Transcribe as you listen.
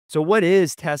So what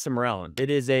is tesamorelin? It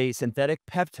is a synthetic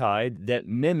peptide that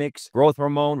mimics growth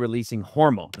hormone releasing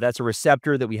hormone. That's a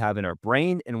receptor that we have in our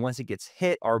brain, and once it gets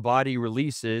hit, our body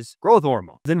releases growth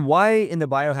hormone. Then why in the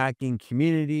biohacking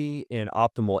community, in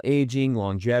optimal aging,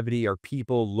 longevity, are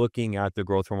people looking at the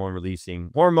growth hormone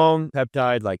releasing hormone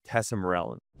peptide like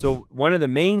tesamorelin? So one of the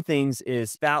main things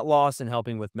is fat loss and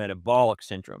helping with metabolic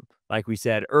syndrome. Like we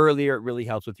said earlier, it really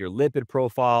helps with your lipid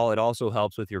profile. It also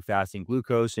helps with your fasting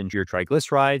glucose and your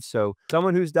triglycerides. So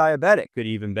someone who's diabetic could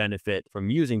even benefit from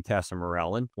using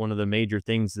tesamorelin. One of the major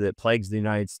things that plagues the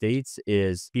United States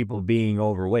is people being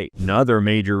overweight. Another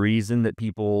major reason that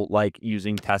people like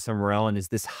using tesamorelin is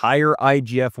this higher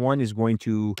IGF-1 is going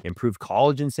to improve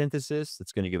collagen synthesis.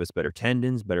 It's going to give us better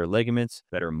tendons, better ligaments,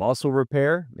 better muscle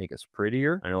repair, make us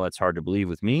prettier. I know that's hard to believe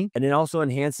with me. And it also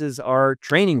enhances our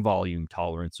training volume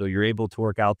tolerance. So you're able to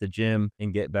work out the gym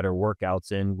and get better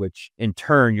workouts in, which in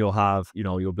turn you'll have,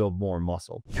 you'll build more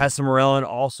muscle. Tesamorelin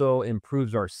also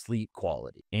improves our sleep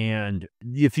quality. And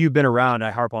if you've been around, I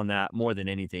harp on that more than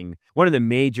anything. One of the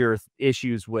major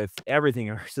issues with everything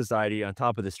in our society on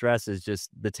top of the stress is just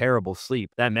the terrible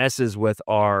sleep. That messes with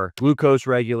our glucose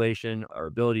regulation, our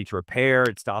ability to repair.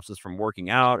 It stops us from working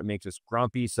out. It makes us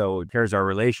grumpy. So it tears our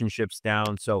relationships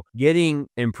down. So getting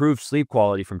improved sleep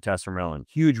quality from tesamorelin,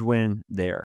 huge win there.